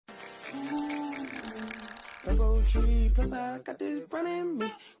Rainbow tree, plus I got this brown in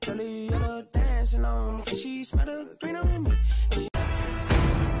me. Curly yellow dancing on me, so she smell the green on me.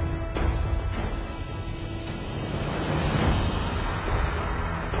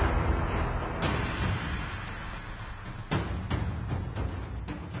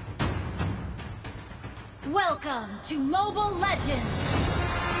 Welcome to Mobile Legends!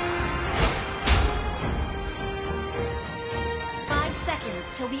 5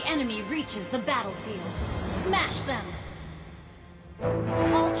 seconds till the enemy reaches the battlefield. Smash them!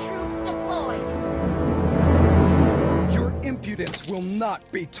 All troops deployed! Your impudence will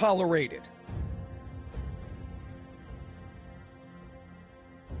not be tolerated!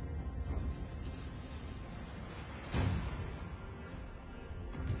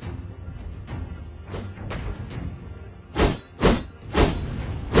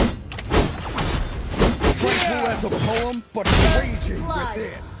 As a poem, but raging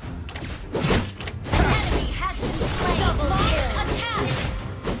within. Enemy has been slain. Double attack.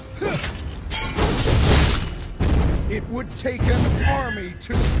 It would take an army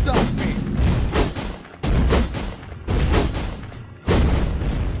to stop me.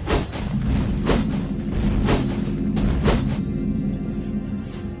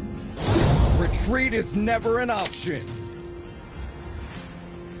 Retreat is never an option.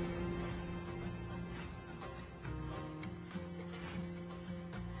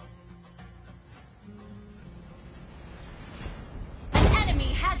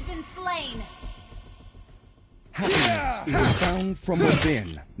 Slain. Happiness is found from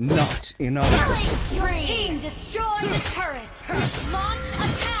within, not in others. Your team destroyed a turret. Launch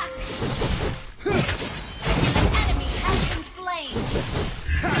attack. Enemy has been slain.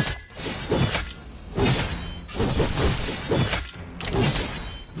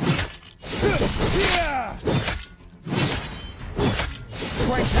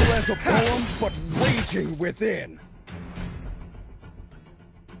 Tranquil as a poem, but raging within.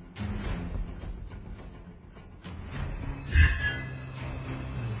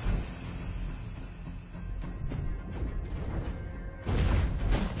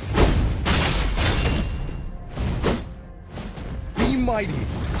 Mighty.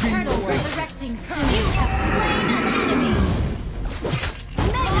 Turtle resurrecting soon. You have slain an enemy.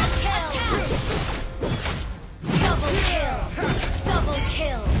 Mega kill. Double kill. Double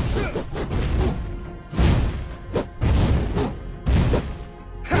kill.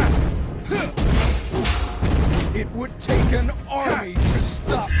 It would take an army to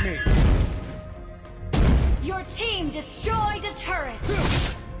stop me. Your team destroyed a turret.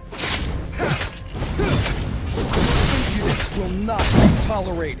 This will not be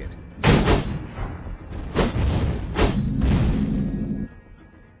tolerated.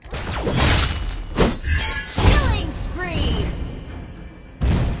 Killing spree.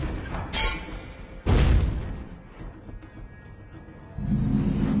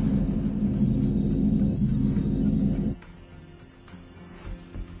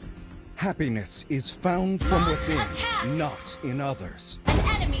 Happiness is found from Launch within, attack. not in others. An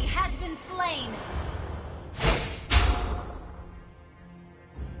enemy has been slain.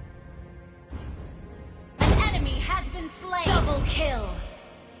 Slain. Double kill.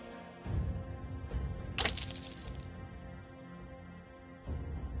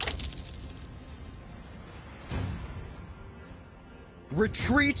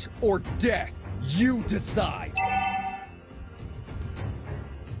 Retreat or death, you decide.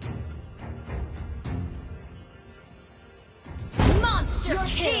 Monster Your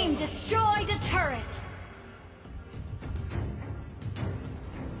team destroyed a turret.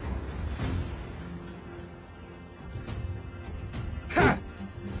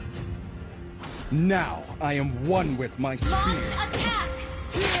 Now I am one with my speed. Launch attack!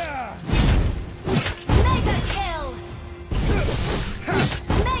 Yeah. Mega kill!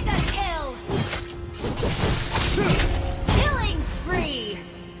 Mega kill! Killing spree!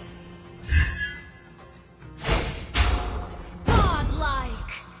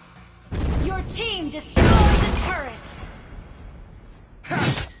 Godlike! Your team destroyed a turret!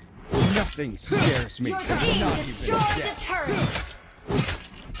 Nothing scares me. Your team not destroyed even a turret!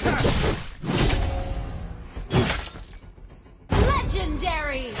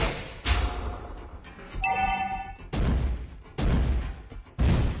 Legendary!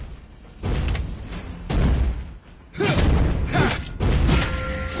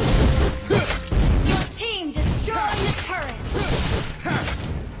 Your team destroyed a turret!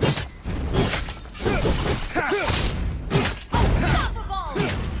 Unstoppable!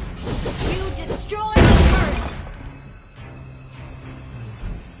 You destroyed a turret!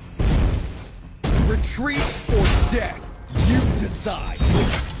 Retreat or death, you decide.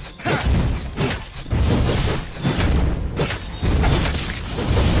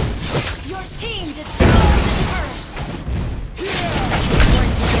 team destroyed the turret!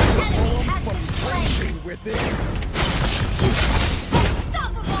 Enemy has been slain! With it.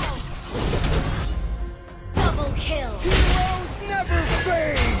 Unstoppable! Double kill! Heroes never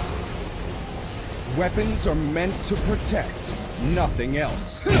fade! Weapons are meant to protect, nothing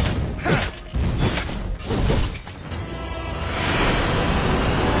else.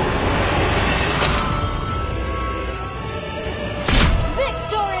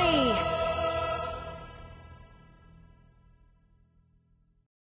 Victory!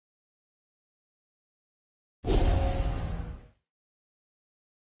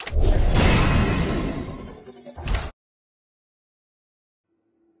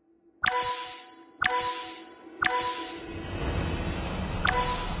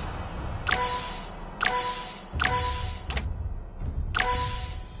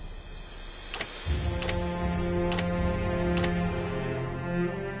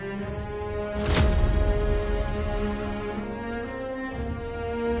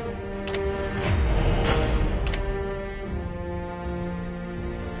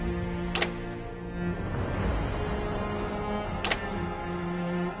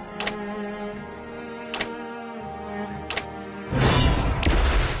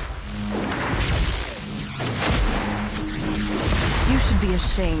 You should be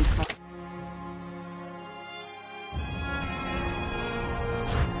ashamed.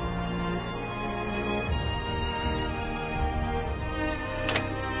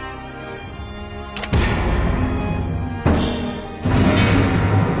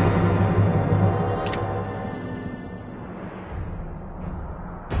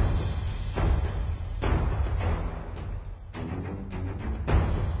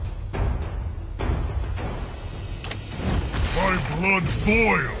 My blood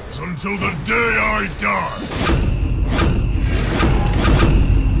boils until the day I die!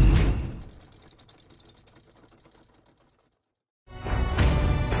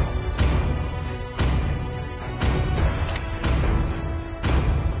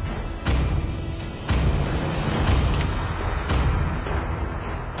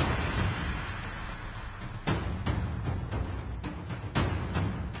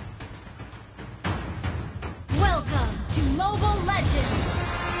 Welcome to Mobile Legends!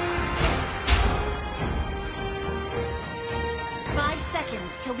 5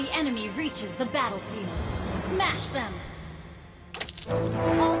 seconds till the enemy reaches the battlefield. Smash them!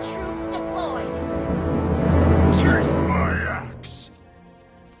 All troops deployed! Taste my axe!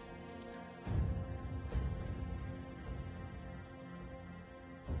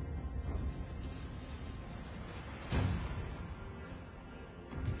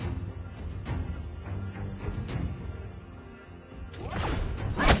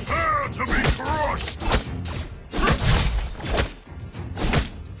 Prepare to be crushed!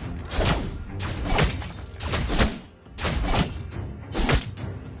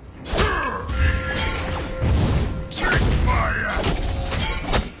 Taste my axe!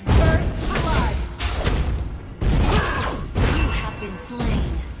 First blood! You have been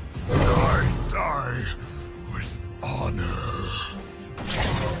slain. I die with honor.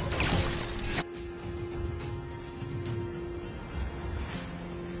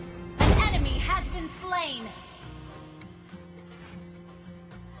 An enemy has been slain.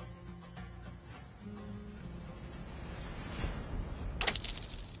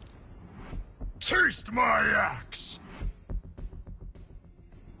 Taste my axe!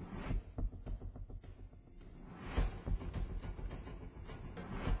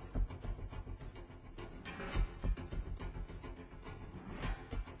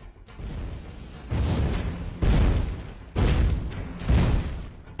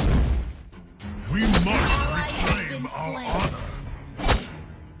 We must Ally has reclaim been our slain. honor.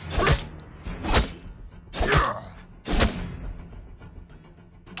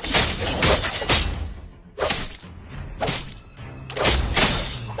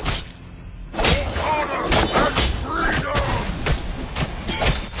 Honor and freedom!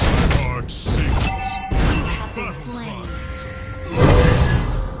 Heart sings. You have been slain.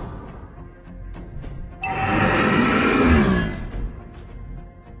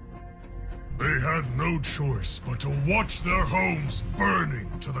 They had no choice but to watch their homes burning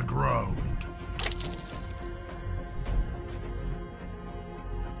to the ground.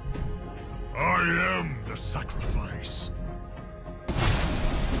 I am the sacrifice.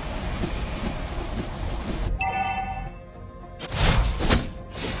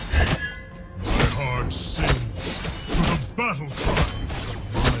 My heart sings to the battle cries of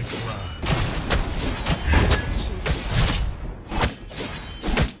my clan.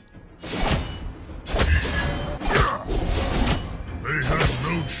 They had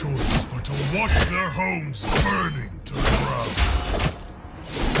no choice but to watch their homes burning to the ground.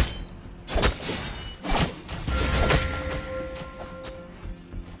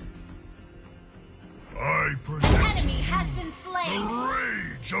 I present Enemy has been slain. the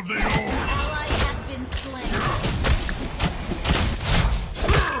rage of the Ally orcs. has been slain.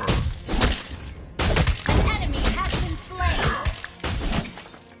 An enemy has been slain.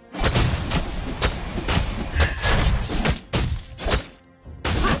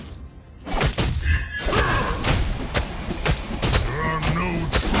 There are no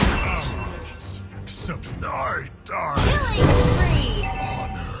true allies except I die. Killing spree.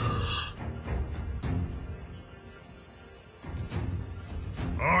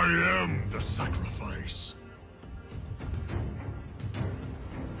 I am the sacrifice.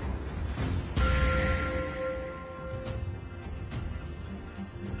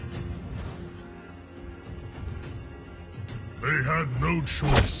 They had no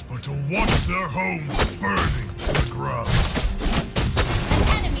choice but to watch their homes burning to the ground.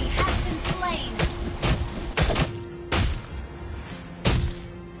 An enemy has been slain.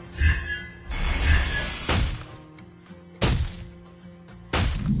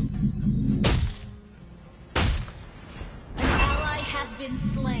 An ally has been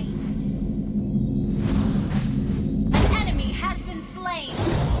slain. An enemy has been slain.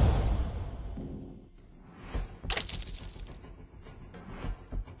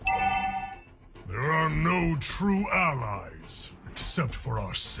 There are no true allies except for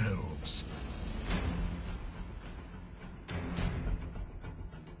ourselves.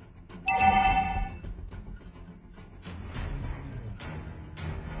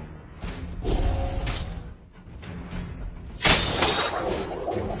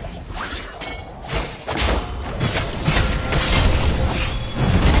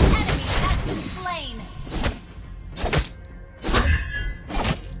 Enemy has been slain.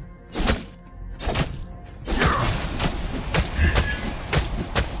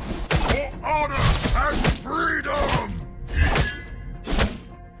 For honor and freedom!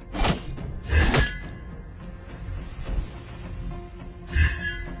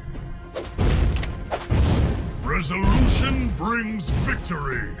 Resolution brings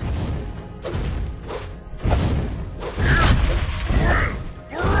victory. It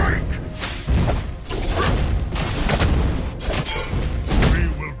will break! We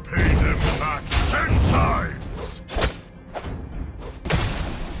will pay them back 10 times!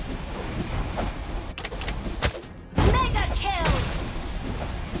 Mega kill.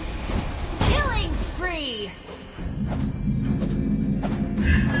 Killing spree.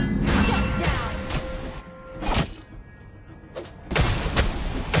 Shut down.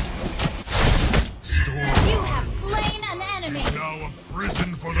 Storm You have slain an enemy. is now a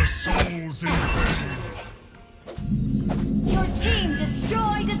prison for the souls in pain. Your team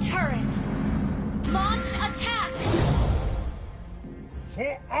destroyed a turret. Launch attack.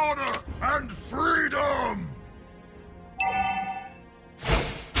 For honor and freedom!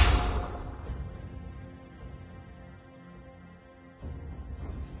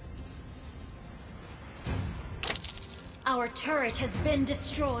 Our turret has been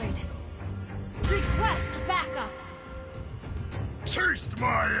destroyed. Request backup. Taste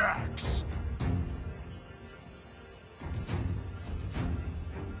my axe!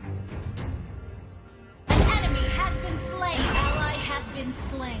 An enemy has been slain. Ally has been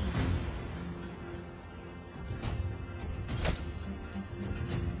slain.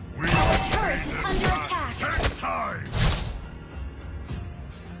 We Our will turret pay is them under back attack. 10 times!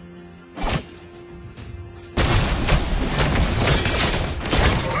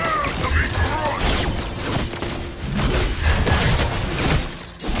 Prepare to be crushed!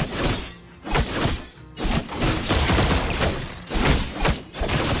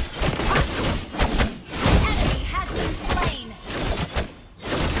 Enemy has been slain.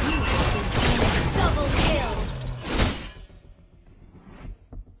 You have been slain. Double kill.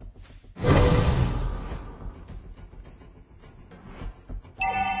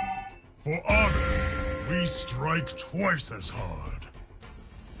 For honor, we strike twice as hard.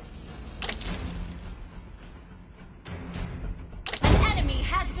 An enemy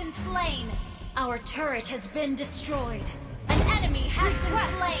has been slain. Our turret has been destroyed. An enemy has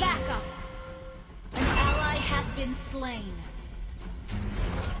been slain. Backup. An ally has been slain.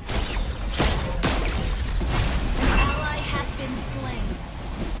 An ally has been slain.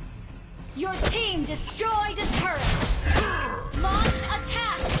 Your team destroyed a turret. Launch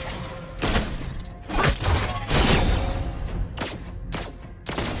attack.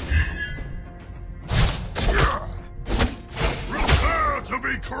 Prepare to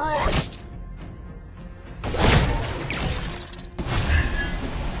be crushed!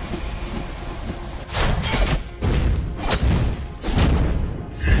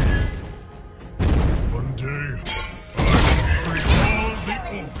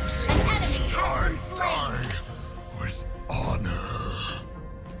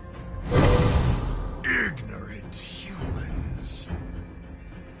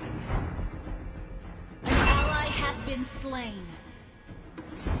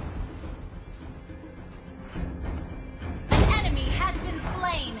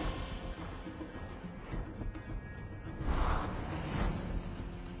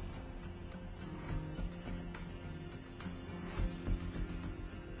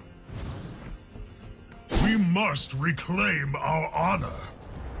 We must reclaim our honor.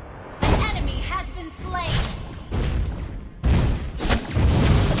 An enemy has been slain.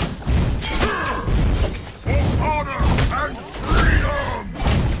 For honor and freedom!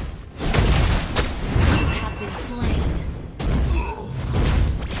 You have been slain.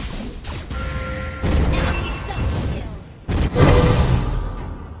 Enemy double kill.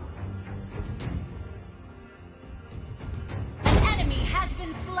 An enemy has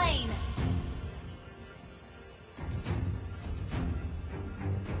been slain.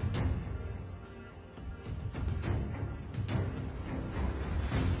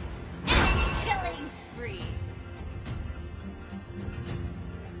 Enemy killing spree.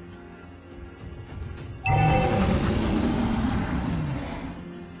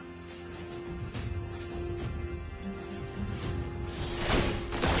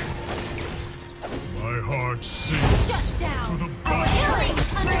 My heart sings Shut down. to the Our battle. killing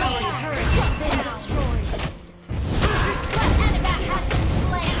spree. Our turret has been destroyed. An enemy has been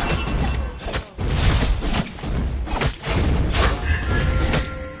slain.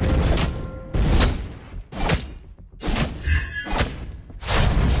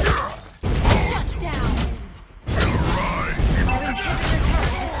 Shut down. Will rise in Our inhibitor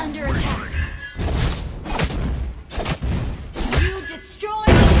turret is under attack. You destroyed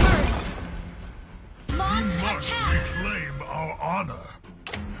the turret. We Launch must attack. reclaim our honor.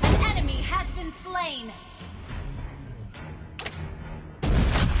 An enemy has been slain.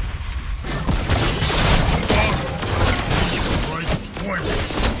 Strike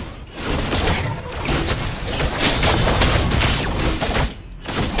twice.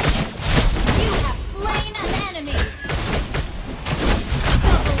 You have slain an enemy.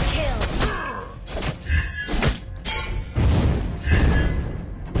 Double kill.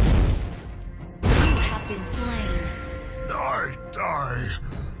 You have been slain. I die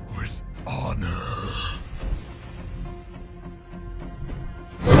with honor.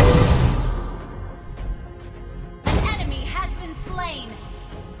 An enemy has been slain.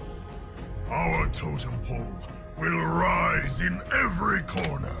 Our totem pole will rise in every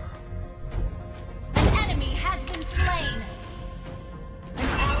corner. An enemy has been slain. An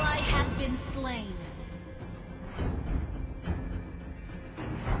ally has been slain.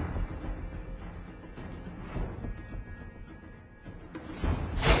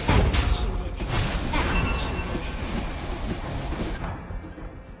 Executed. Executed.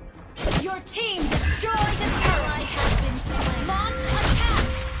 Your team destroyed the turret. Ally has been slain. Launch attack.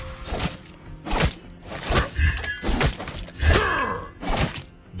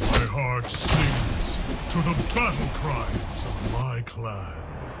 My heart sings to the battle cries of my clan.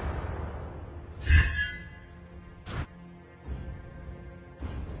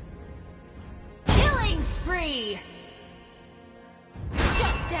 Killing spree.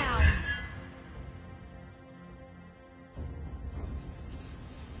 Shut down.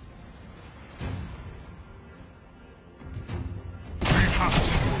 We have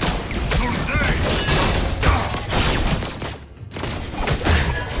to. Today!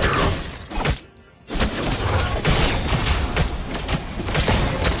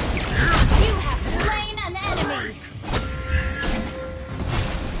 You have slain an enemy.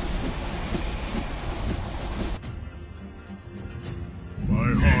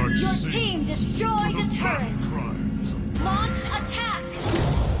 My heart Your sings team destroyed to a the battle turret. cries of Launch attack.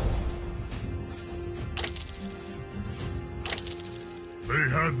 They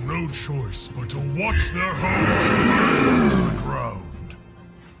had no choice but to watch their homes burn to the ground.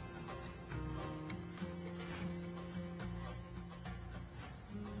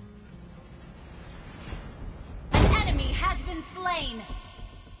 An enemy has been slain.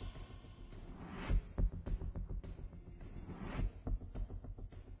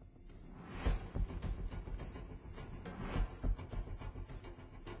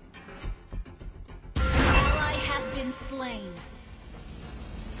 An ally has been slain.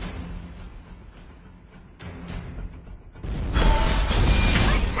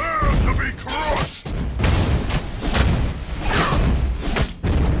 Prepare to be crushed!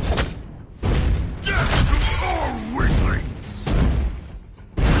 Death to all weaklings!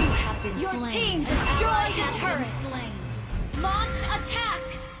 You have been Your slain. team An destroyed ally the has turret. been slain. Launch attack.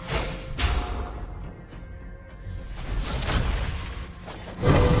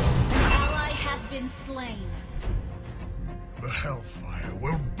 An ally has been slain. The hellfire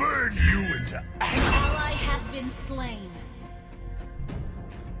will burn you into An ashes! ally has been slain.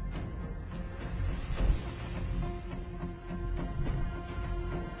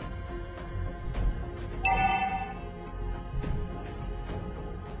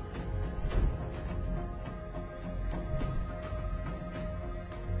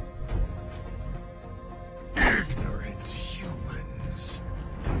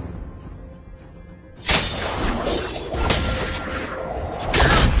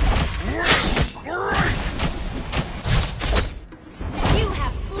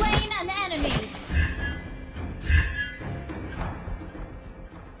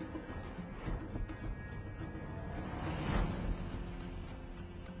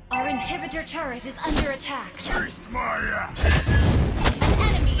 inhibitor turret is under attack. Taste my ass! An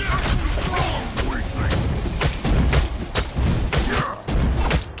enemy has been slain.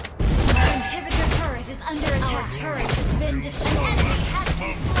 Our inhibitor turret is under attack. Our turret has been destroyed. An enemy has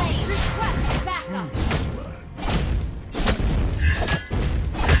been slain. Request backup.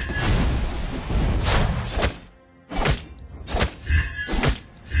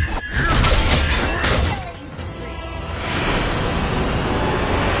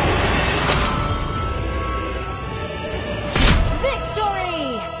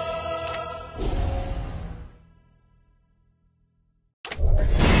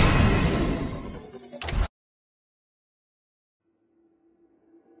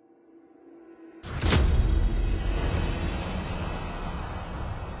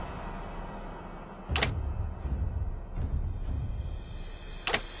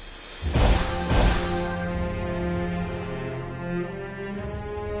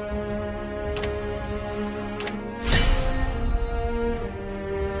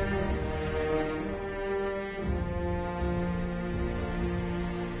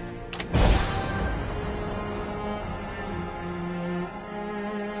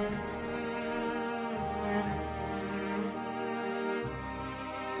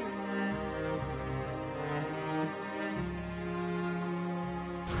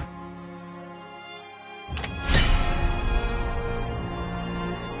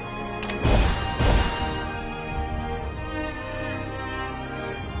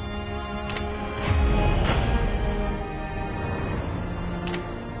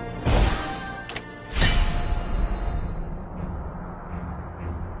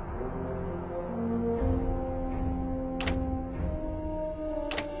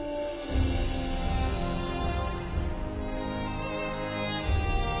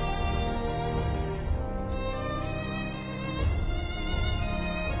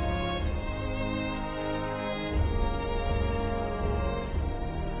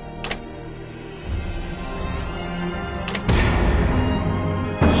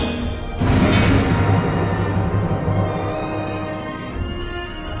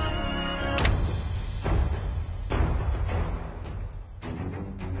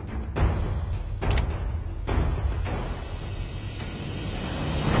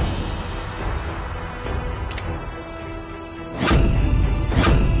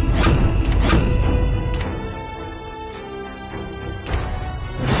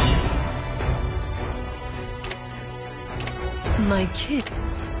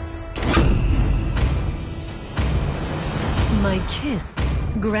 My kiss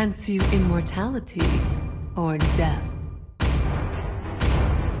grants you immortality or death.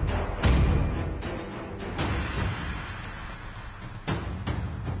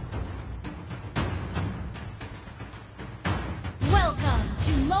 Welcome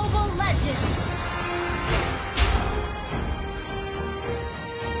to Mobile Legends!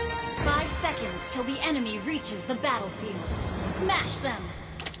 5 seconds till the enemy reaches the battlefield. Smash them!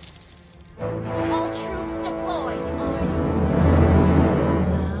 All troops deployed! Are you lost, little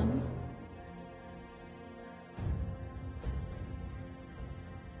lamb?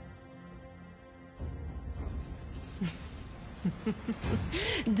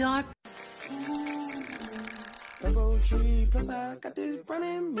 Dark. Rainbow tree, plus I got this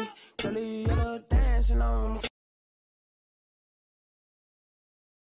running me. Really, yellow dancing on me.